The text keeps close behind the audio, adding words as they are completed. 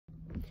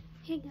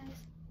Hey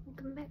guys,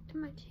 welcome back to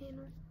my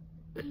channel,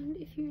 and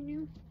if you're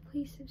new,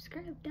 please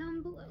subscribe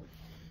down below.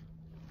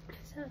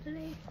 So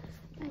today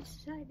I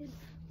decided,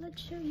 let's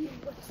show you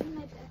what's in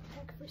my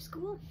backpack for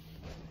school,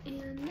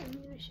 and I'm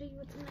going to show you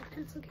what's in my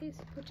pencil case,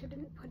 which I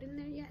didn't put in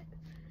there yet,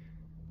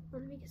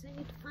 because I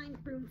need to find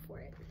room for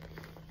it.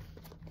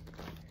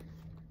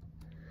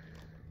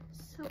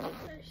 So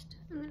first,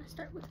 I'm going to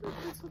start with my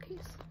pencil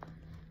case.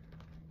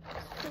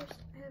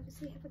 First, I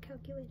obviously have a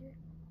calculator,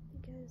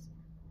 because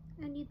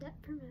I need that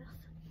for math.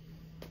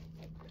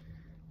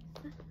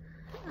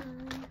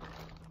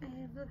 I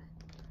have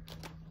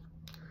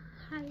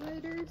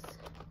highlighters,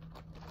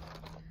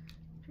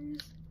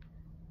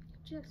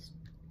 just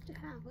to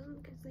have them,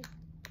 because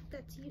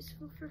that's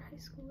useful for high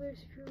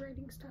schoolers if you're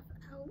writing stuff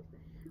out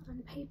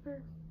on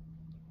paper.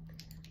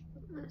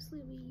 But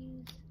mostly we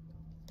use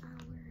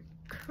our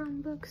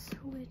Chromebooks,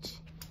 which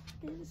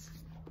is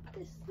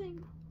this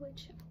thing,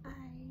 which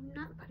I'm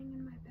not putting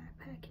in my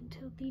backpack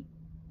until the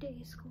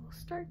day school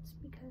starts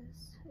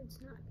because it's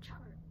not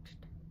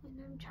charged, and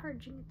I'm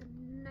charging it the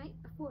night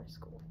before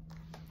school.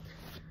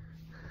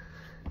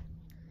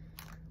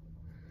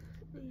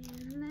 And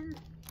then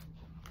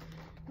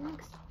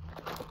next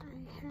I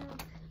have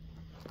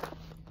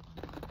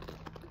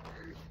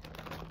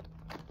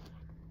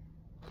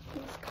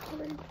these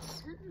colored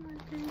scent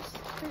markers.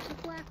 There's a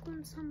black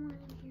one somewhere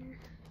in here.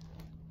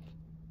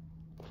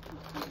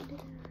 I'll find it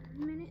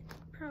in a minute,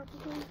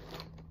 probably.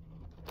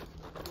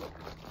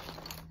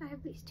 I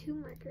have these two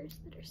markers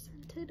that are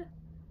scented.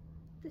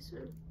 This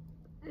one,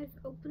 I've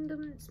opened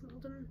them and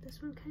smelled them.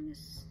 This one kind of,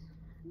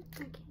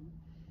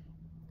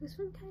 this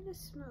one kind of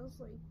smells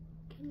like,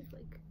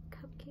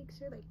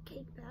 cupcakes or like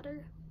cake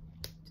batter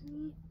to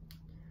me.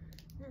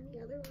 And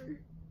the other one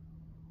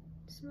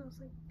smells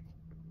like,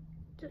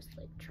 just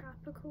like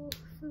tropical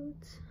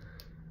foods.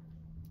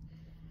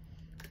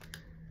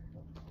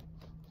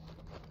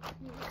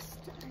 Next,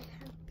 I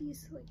have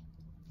these like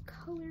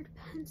colored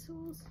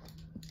pencils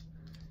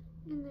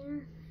in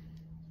there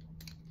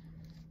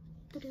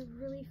that are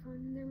really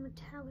fun. They're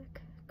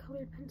metallic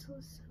colored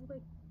pencils, so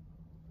like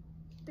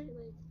they're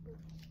like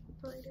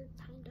brighter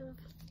kind of.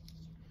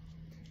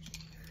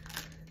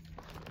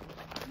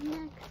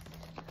 Next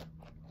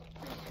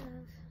I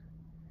have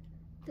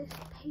this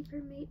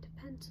Papermate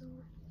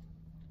pencil.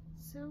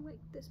 So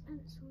like this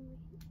pencil,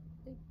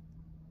 like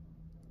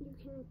you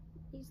can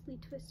easily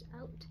twist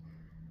out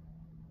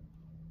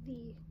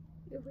the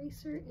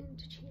eraser and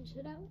to change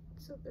it out.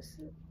 So this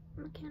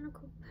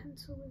mechanical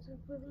pencil is a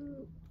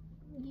really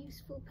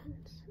useful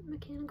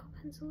mechanical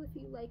pencil. If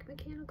you like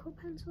mechanical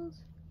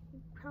pencils,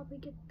 you probably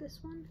get this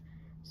one,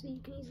 so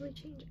you can easily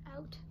change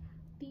out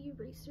the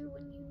eraser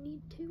when you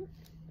need to.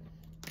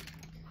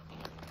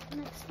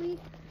 Nextly,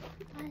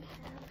 I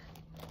have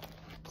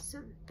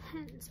some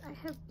pens. I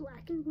have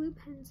black and blue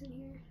pens in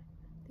here.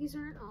 These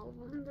aren't all of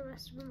them, the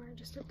rest of them are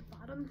just at the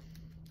bottom.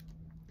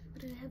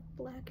 But I have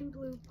black and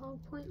blue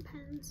ballpoint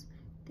pens.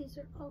 These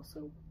are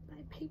also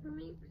by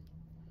Papermate.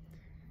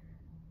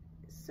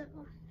 So,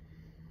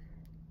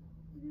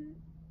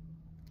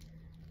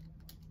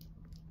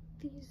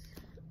 these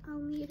I'll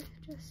need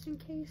just in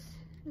case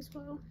as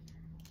well.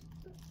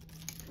 But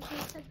as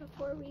I said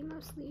before, we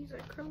mostly use our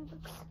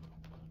Chromebooks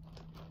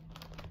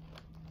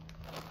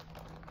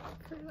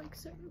for like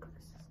certain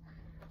classes.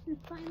 And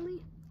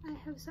finally, I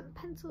have some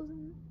pencils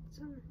and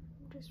some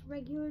just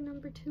regular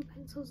 #2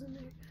 pencils in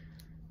there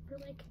for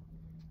like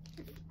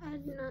if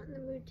I'm not in the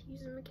mood to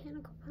use a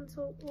mechanical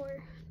pencil,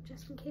 or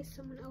just in case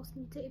someone else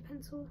needs a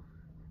pencil,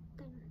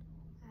 then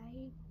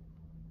I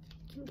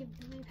can give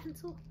them a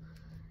pencil,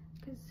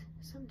 because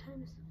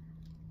sometimes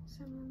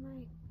some of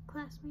my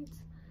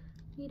classmates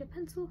need a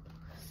pencil,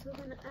 so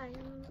then I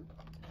am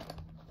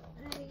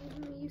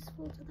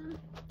useful to them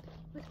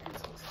with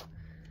pencils.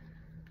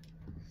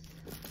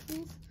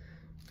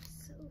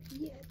 So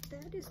yeah,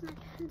 that is my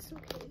pencil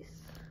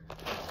case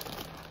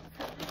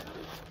for now.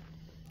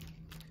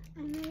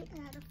 I may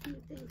add a few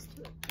things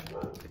to it.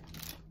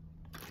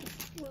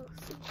 We'll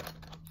see.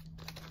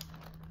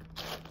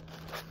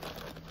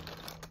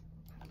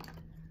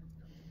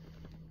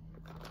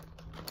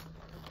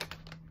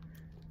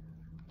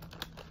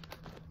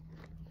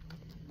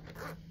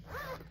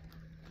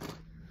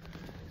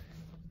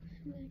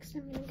 Next,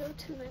 I'm going to go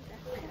to my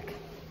backpack.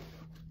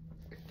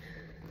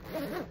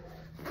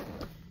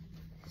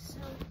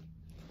 So,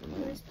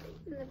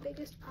 in the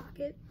biggest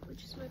pocket,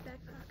 which is my back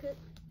pocket,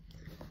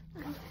 I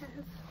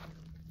have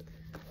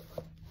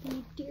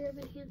the Dear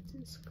Evan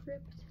Hansen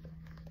script,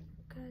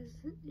 because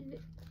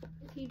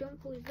if you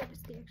don't believe that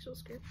it's the actual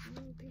script, you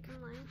don't think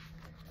I'm lying.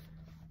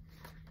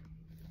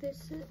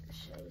 This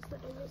shows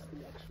that it was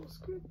the actual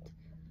script,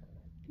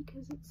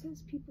 because it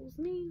says people's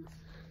names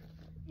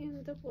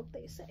and what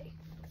they say.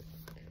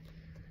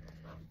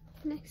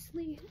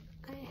 Nextly,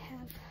 I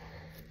have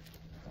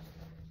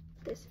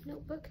this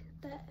notebook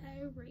that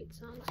I write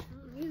songs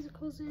from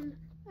musicals in.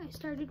 I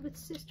started with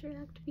Sister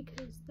Act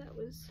because that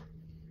was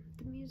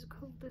the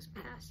musical this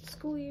past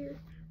school year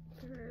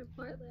for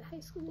Bartlett High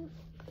School.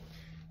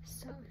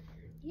 So,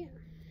 yeah.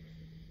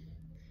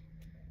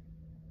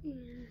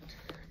 And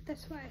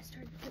that's why I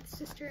started with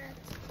Sister Act.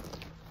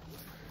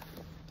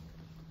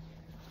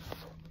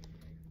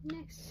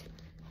 Next,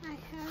 I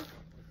have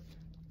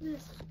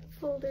this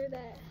folder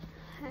that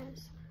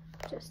has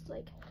just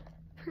like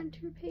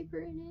printer paper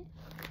in it,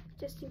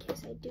 just in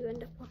case I do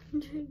end up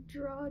wanting to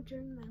draw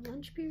during my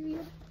lunch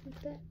period,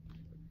 that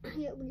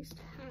I at least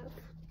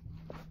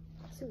have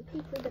some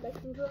paper that I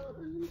can draw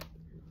on.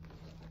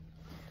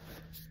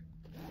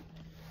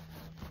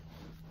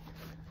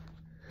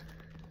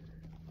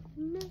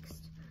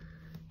 Next,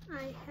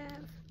 I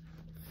have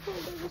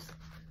folders.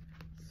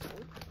 So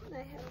I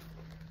have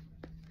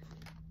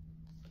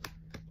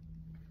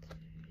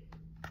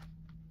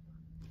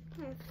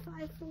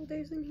 5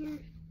 folders in here.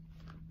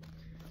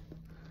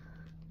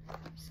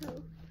 So,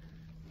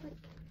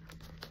 like,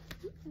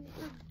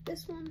 I have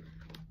this one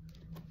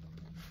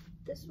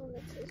that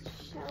says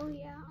Shell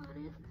Yeah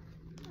on it.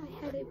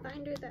 I had a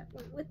binder that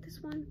went with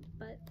this one,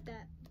 but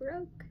that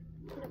broke,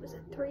 and it was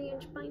a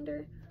 3-inch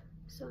binder,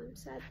 so I'm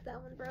sad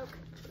that one broke,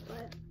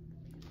 but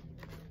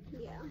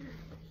yeah.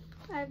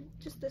 I have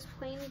just this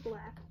plain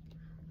black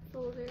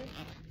folder.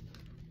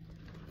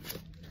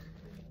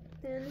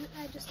 Then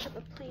I just have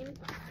a plain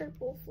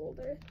purple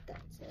folder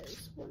that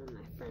says one of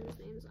my friends'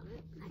 names on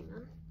it. Hang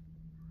on.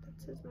 That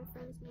says my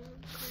friend's name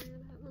on the corner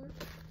of that one.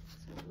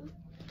 So,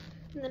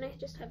 and then I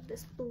just have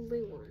this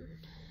blue one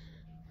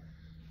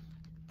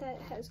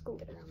that has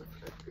glitter on the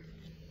front.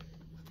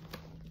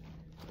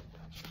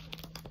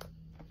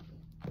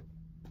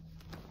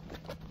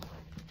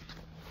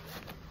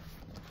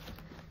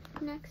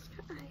 Next,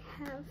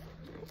 I have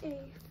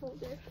a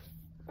folder,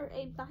 or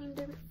a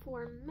binder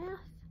for math,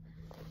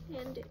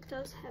 and it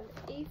does have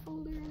a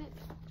folder in it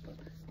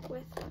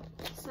with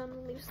some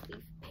loose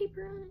leaf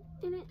paper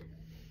in it,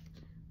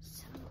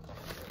 so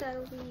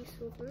that'll be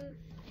useful for me.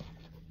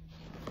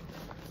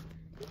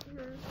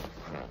 And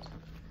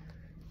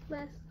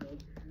lastly,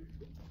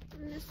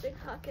 in this big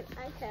pocket,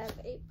 I have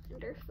a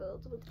binder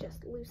filled with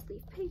just loose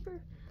leaf paper.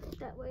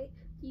 That way,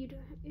 you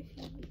don't, if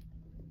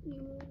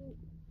you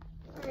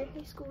are a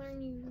high schooler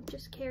and you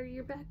just carry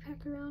your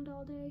backpack around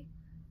all day,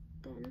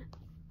 then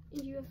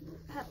you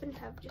happen to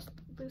have just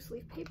loose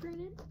leaf paper in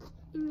it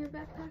in your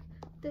backpack.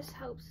 This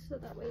helps so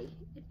that way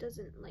it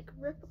doesn't like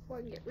rip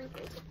or get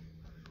wrinkled.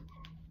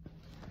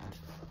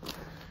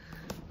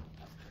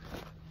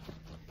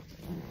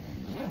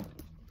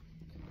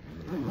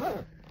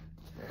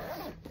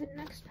 The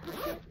next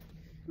pocket,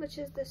 which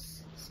is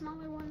this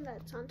smaller one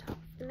that's on top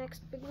of the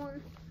next big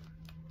one,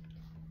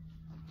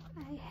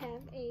 I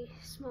have a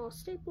small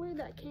stapler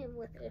that came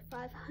with a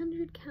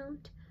 500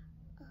 count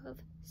of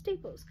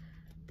staples.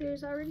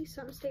 There's already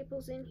some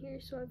staples in here,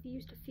 so I've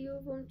used a few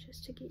of them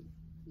just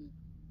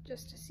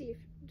to see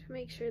to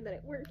make sure that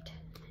it worked,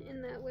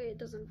 and that way it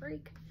doesn't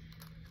break.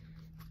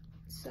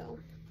 So,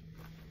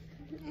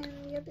 and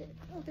the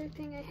other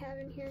thing I have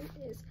in here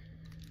is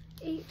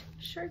 8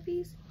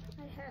 Sharpies.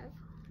 I have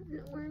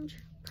an orange,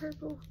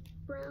 purple,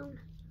 brown,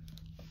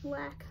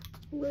 black,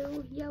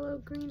 blue, yellow,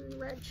 green, and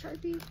red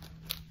Sharpie.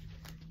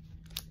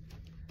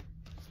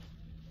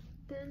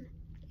 Then,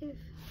 if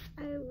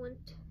I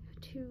want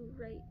to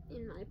write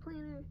in my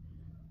planner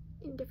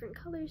in different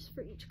colors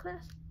for each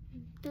class,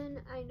 then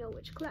I know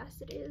which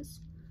class it is,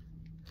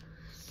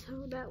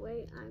 so that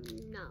way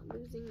I'm not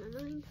losing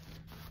my mind.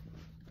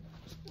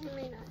 I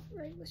may not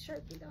write with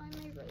Sharpie though,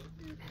 I may write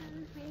in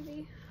pen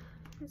maybe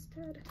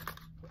instead.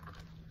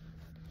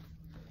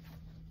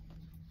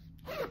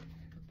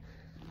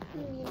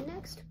 In the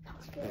next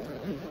pocket,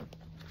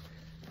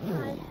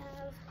 I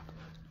have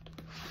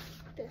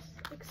this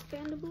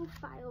expandable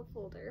file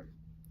folder.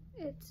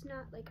 It's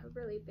not like a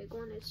really big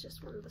one, it's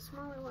just one of the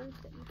smaller ones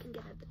that you can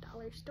get at the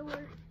dollar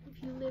store.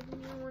 If you live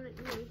near one,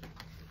 it may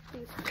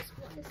be for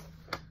supplies.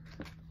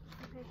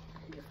 Okay.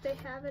 If they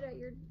have it at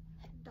your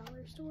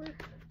dollar store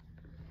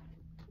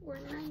or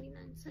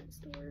 99-cent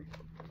store.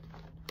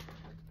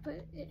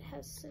 But it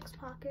has 6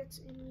 pockets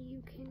and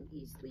you can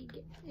easily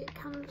get it.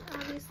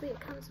 Obviously it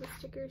comes with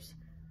stickers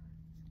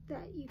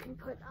that you can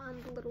put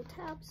on the little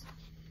tabs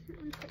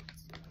and put,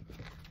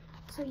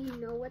 so you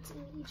know what's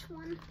in each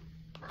one.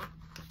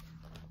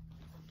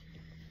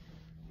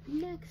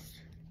 Next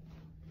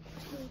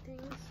 2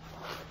 things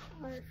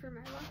are for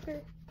my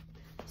locker.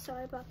 So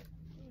I bought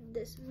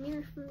this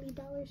mirror from the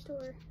dollar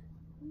store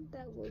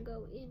that will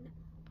go in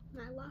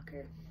my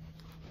locker,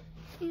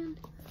 and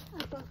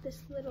I bought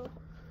this little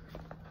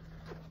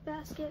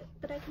basket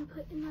that I can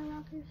put in my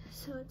locker.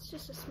 So it's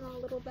just a small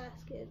little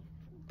basket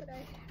that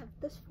I have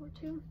this for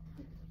too.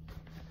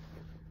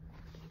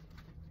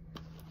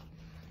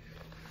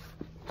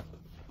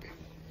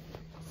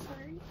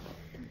 Sorry.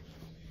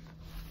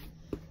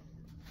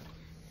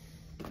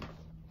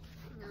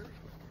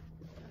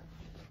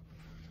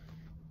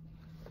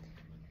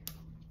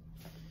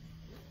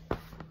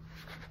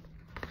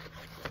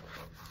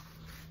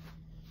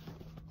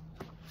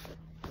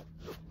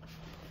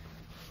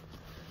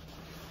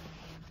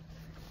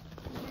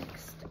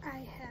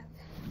 I have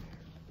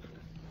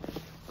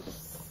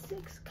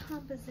 6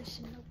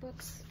 composition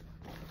notebooks.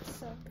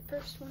 So the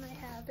first one I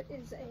have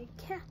is a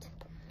cat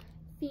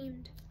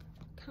themed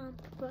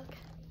comic book.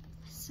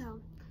 So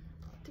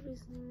the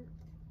reason,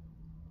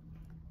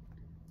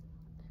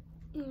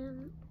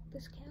 and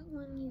this cat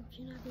one, you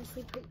can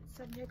obviously put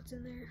subjects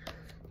in there.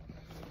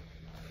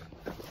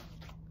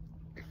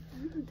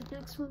 The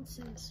next one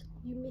says,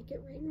 you make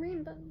it rain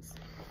rainbows.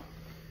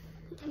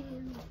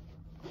 And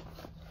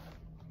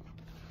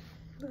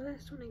the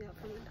last one I got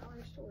from the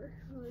dollar store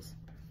was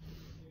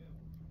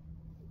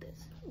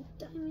this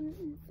diamond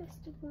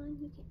infested one.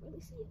 You can't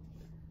really see it.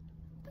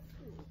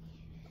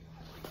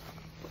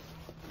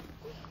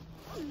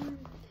 And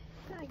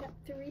I got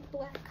 3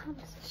 black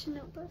composition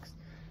notebooks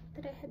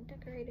that I had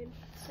decorated.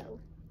 So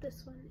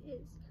this one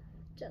is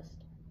just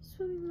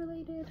swimming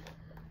related.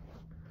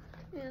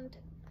 And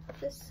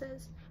this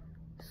says,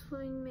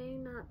 swimming may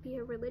not be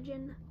a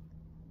religion,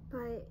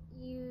 but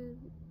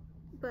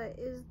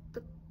is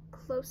the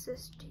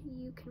closest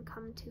you can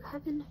come to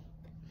heaven,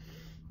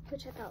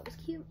 which I thought was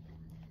cute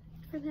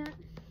for that.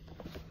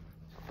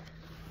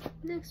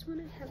 Next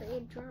one, I have a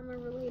drama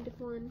related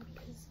one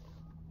because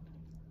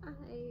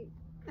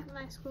at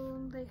my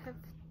school they have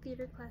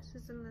theater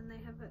classes, and then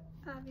they have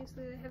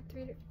obviously they have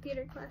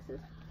theater classes,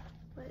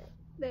 but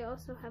they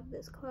also have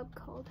this club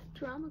called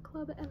Drama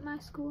Club at my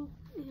school,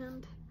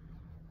 and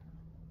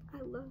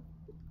I love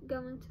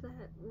going to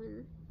that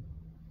when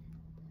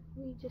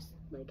we just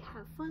like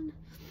have fun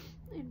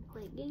and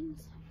play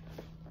games.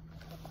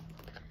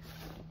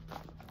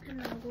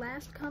 And the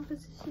last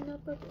composition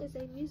notebook is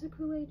a music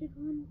related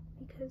one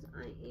because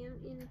I am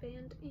in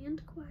band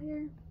and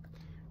choir,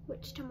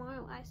 which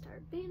tomorrow I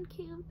start band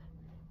camp.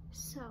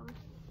 So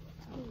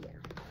yeah,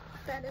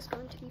 that is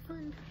going to be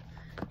fun,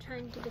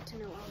 trying to get to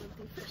know all of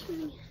the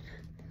freshmen.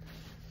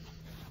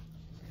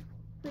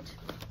 Which,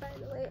 by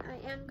the way,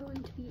 I am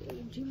going to be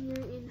a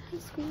junior in high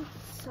school,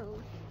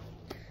 so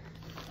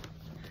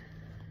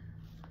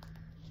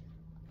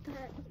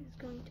that is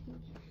going to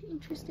be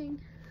interesting.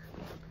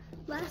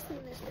 Lastly,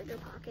 in this bigger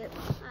pocket,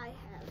 I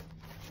have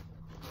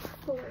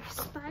 4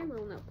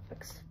 spiral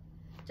notebooks,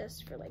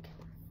 just for like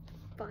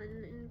fun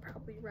and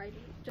probably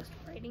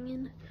writing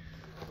in.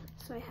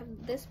 So I have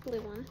this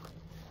blue one,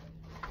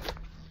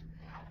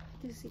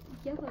 this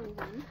yellow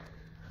one,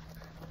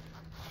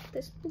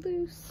 this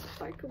blue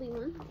sparkly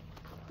one,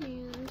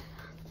 and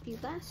the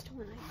last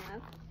one I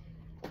have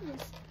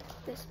is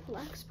this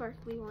black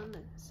sparkly one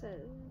that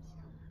says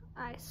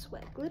I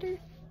sweat glitter,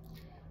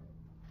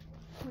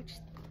 which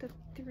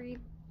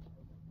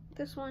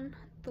this one,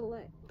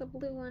 the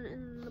blue one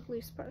and the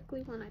blue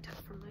sparkly one I took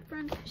from my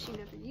friend because she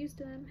never used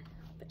them,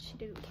 but she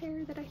didn't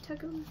care that I took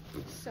them,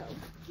 so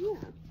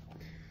yeah,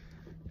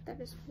 that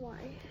is why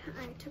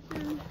I took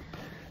them.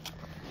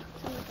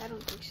 So I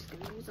don't think she's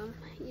gonna use them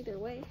either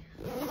way.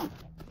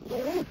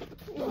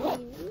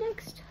 In the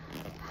next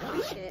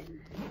pocket,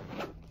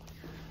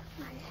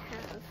 I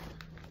have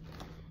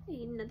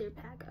another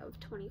pack of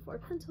 24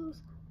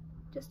 pencils,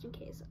 just in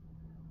case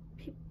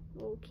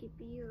people keep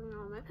using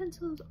all my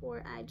pencils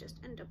or I just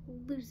end up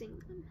losing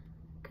them,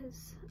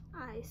 because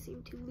I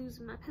seem to lose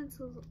my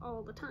pencils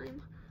all the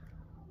time.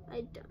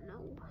 I don't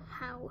know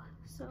how,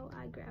 so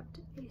I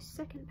grabbed a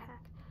second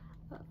pack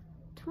of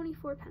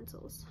 24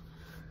 pencils.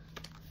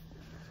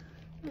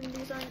 And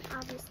these are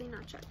obviously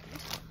not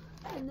sharpened.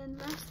 And then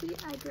lastly,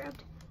 I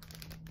grabbed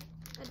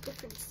a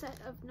different set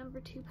of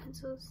number 2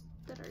 pencils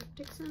that are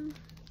Dixon.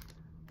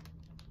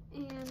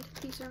 And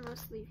these are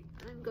mostly,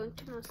 I'm going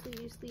to mostly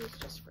use these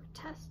just for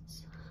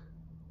tests,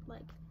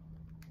 like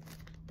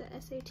the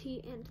SAT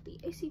and the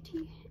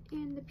ACT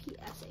and the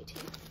PSAT.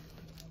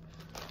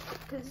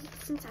 Because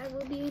since I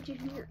will be a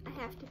junior, I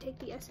have to take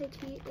the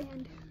SAT,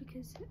 and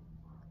because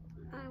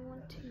I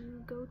want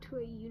to go to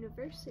a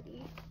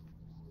university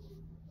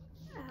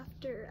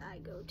after I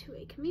go to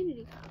a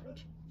community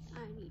college,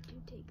 I need to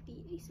take the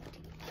ACT.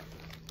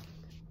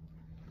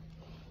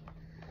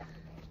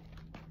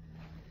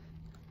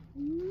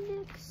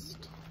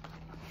 Next,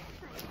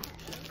 I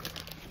have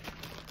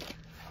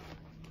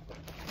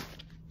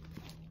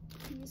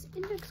these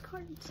index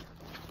cards.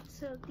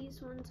 So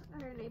these ones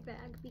are in a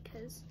bag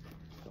because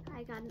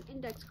I got an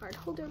index card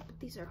holder, but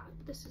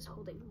this is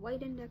holding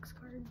white index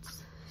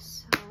cards.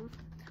 So,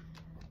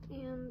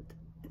 and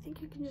I think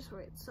I can just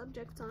write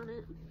subjects on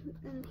it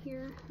in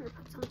here or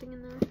put something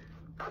in there.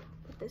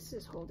 But this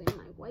is holding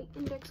my white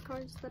index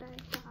cards that I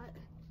got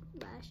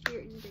last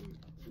year and didn't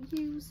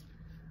use.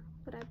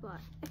 But I bought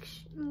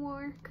extra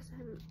more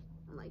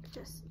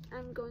because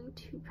I'm going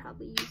to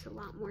probably use a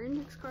lot more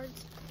index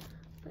cards.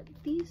 But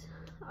these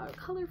are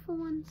colorful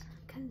ones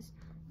because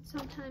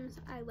sometimes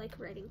I like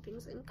writing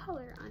things in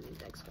color on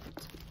index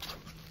cards.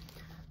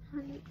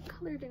 On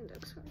colored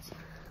index cards.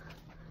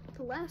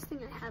 The last thing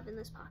I have in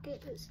this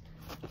pocket is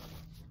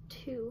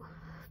 2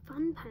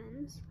 fun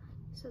pens.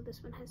 So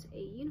this one has a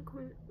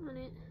unicorn on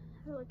it,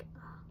 like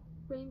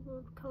a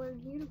rainbow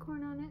colored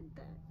unicorn on it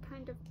that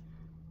kind of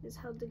is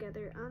held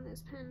together on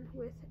this pen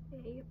with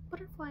a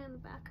butterfly on the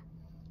back.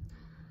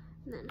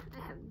 And then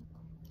I have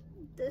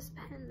this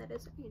pen that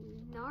is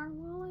a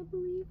narwhal, I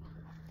believe.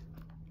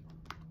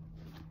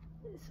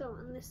 So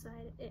on this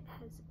side it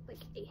has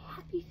like a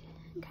happy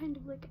kind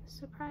of like a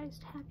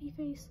surprised, happy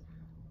face.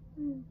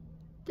 And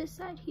this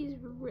side, he's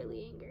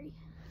really angry.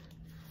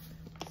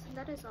 So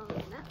that is all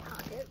in that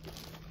pocket.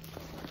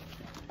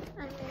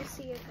 I'm gonna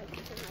see if I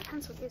can fit my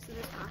pencil case in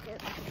this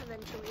pocket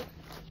eventually.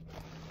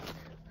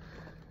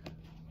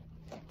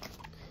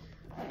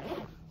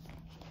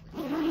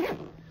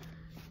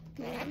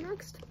 The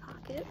next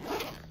pocket,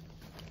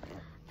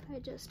 I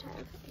just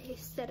have a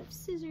set of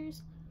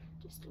scissors,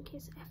 just in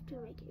case I have to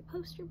make a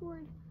poster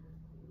board.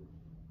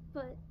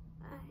 But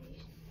I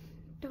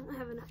don't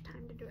have enough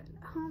time to do it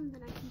at home,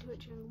 then I can do it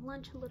during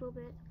lunch a little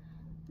bit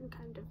and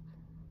kind of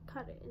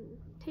cut it and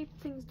tape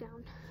things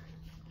down.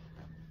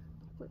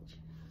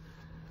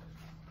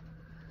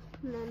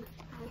 And then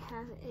I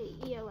have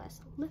a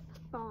EOS lip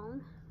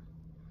balm.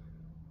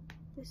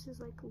 This is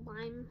like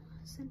lime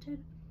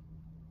scented,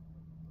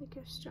 like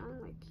a strong,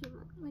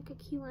 like a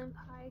key lime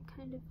pie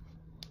kind of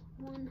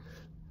one,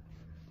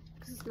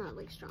 because it's not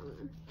like strong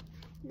one.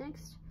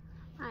 Next,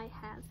 I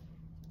have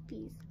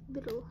these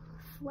little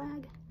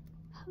flag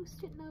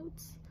post-it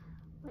notes.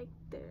 Like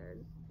they're,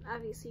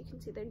 obviously you can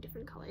see they're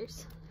different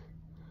colors,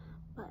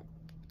 but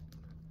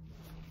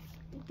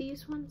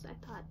these ones I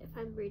thought if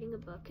I'm reading a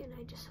book and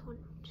I just want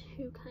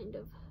to kind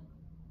of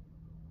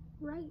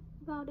write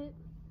about it,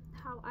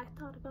 how I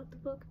thought about the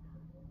book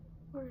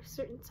or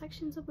certain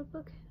sections of a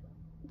book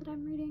that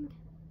I'm reading,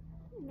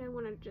 and I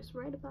want to just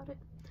write about it,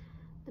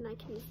 then I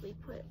can easily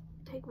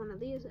take one of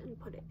these and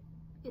put it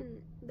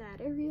in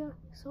that area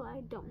so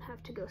I don't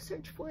have to go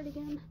search for it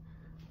again,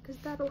 because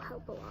that'll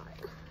help a lot.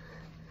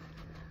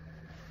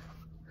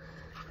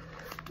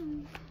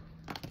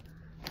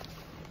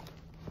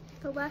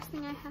 The last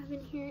thing I have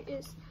in here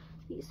is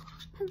these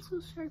pencil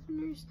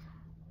sharpeners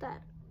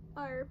that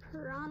are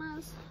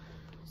piranhas.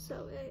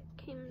 So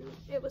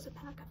it was a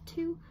pack of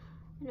 2,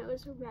 and it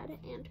was a red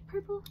and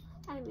purple.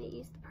 I may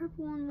use the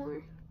purple one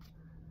more,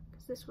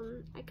 because this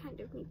one I kind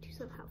of need to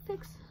somehow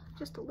fix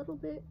just a little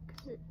bit,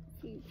 because if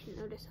you can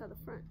notice how the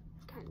front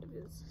kind of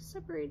is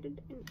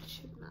separated, and it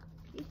should not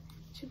be.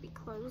 It should be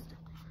closed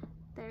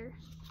there.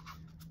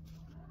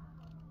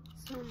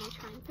 So I'm going to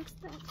try and fix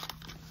that.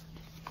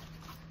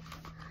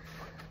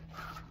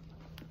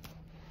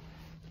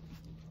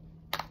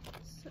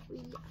 So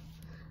yeah,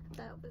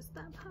 that was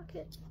that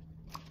pocket.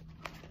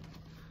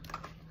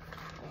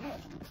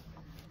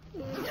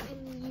 And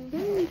in the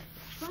very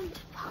front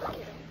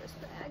pocket of this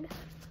bag,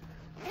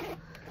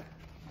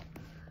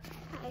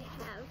 I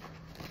have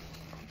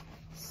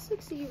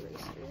 6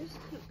 erasers.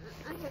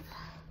 I have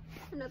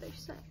another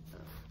set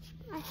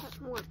of, I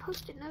have more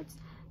post-it notes.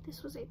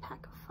 This was a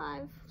pack of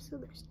 5, so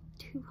there's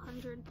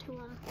 200 to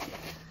them.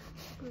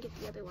 I can get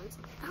the other ones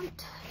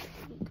out.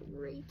 That'd be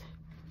great.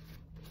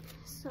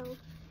 So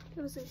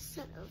it was a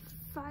set of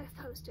 5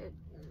 post-it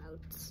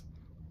notes.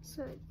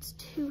 So it's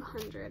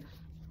 200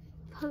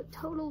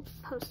 total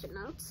post-it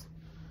notes.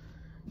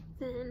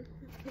 Then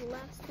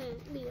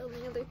the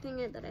only other thing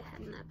that I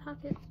had in that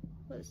pocket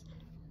was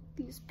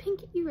these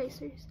pink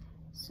erasers.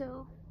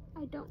 So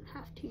I don't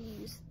have to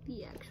use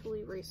the actual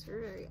eraser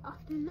very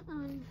often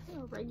on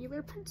a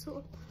regular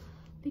pencil,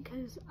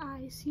 because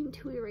I seem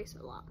to erase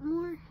a lot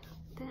more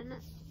than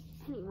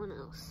anyone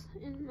else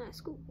in my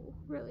school,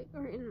 really,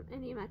 or in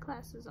any of my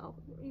classes. I'll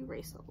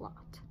erase a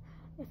lot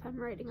if I'm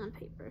writing on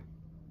paper,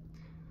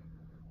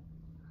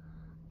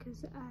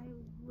 because I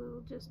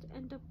will just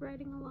end up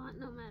writing a lot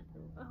no matter,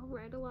 I'll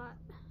write a lot,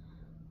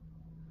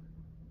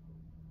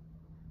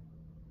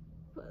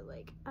 but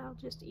like I'll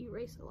just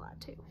erase a lot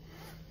too.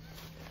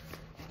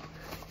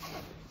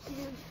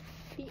 And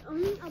the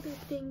only other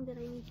thing that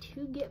I need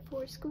to get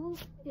for school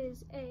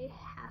is a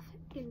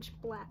 1/2-inch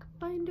black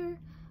binder.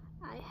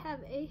 I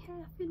have a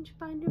 1/2-inch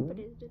binder, but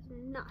it is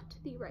not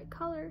the right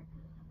color,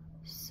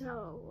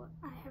 so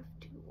I have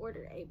to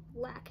order a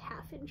black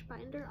 1/2-inch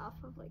binder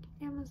off of like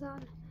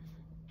Amazon.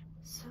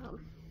 So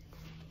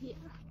yeah,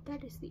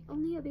 that is the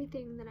only other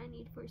thing that I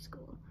need for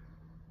school.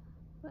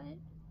 But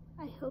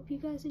I hope you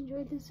guys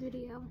enjoyed this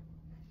video,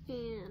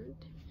 and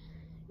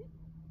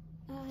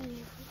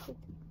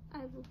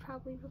I will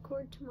probably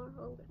record tomorrow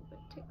a little bit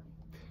too.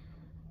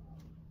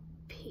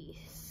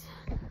 Peace.